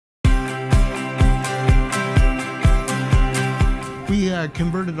We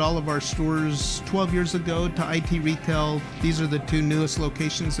converted all of our stores 12 years ago to IT Retail. These are the two newest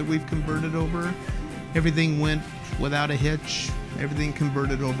locations that we've converted over. Everything went without a hitch. Everything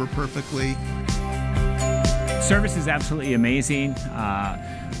converted over perfectly. Service is absolutely amazing.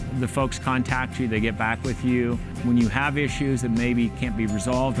 The folks contact you, they get back with you. When you have issues that maybe can't be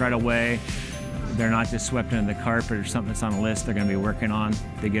resolved right away, they're not just swept under the carpet or something that's on a list they're going to be working on.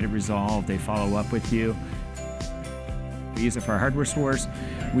 They get it resolved, they follow up with you. We use it for our hardware stores,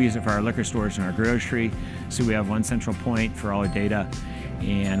 we use it for our liquor stores and our grocery, so we have one central point for all our data,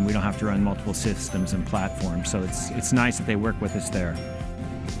 and we don't have to run multiple systems and platforms, so it's nice that they work with us there.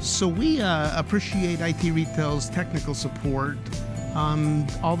 So we appreciate IT Retail's technical support.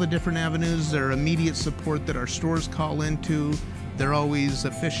 All the different avenues, their immediate support that our stores call into. They're always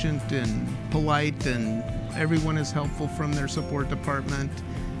efficient and polite, and everyone is helpful from their support department.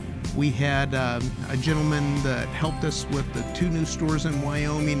 We had a gentleman that helped us with the 2 new stores in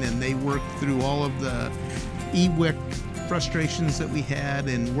Wyoming, and they worked through all of the EWIC frustrations that we had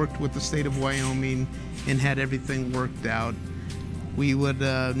and worked with the state of Wyoming and had everything worked out. We would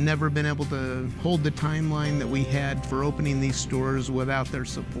never been able to hold the timeline that we had for opening these stores without their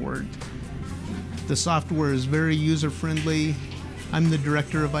support. The software is very user-friendly. I'm the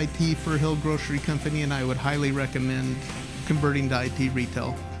director of IT for Hill Grocery Company, and I would highly recommend converting to IT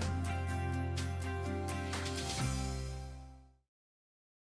Retail.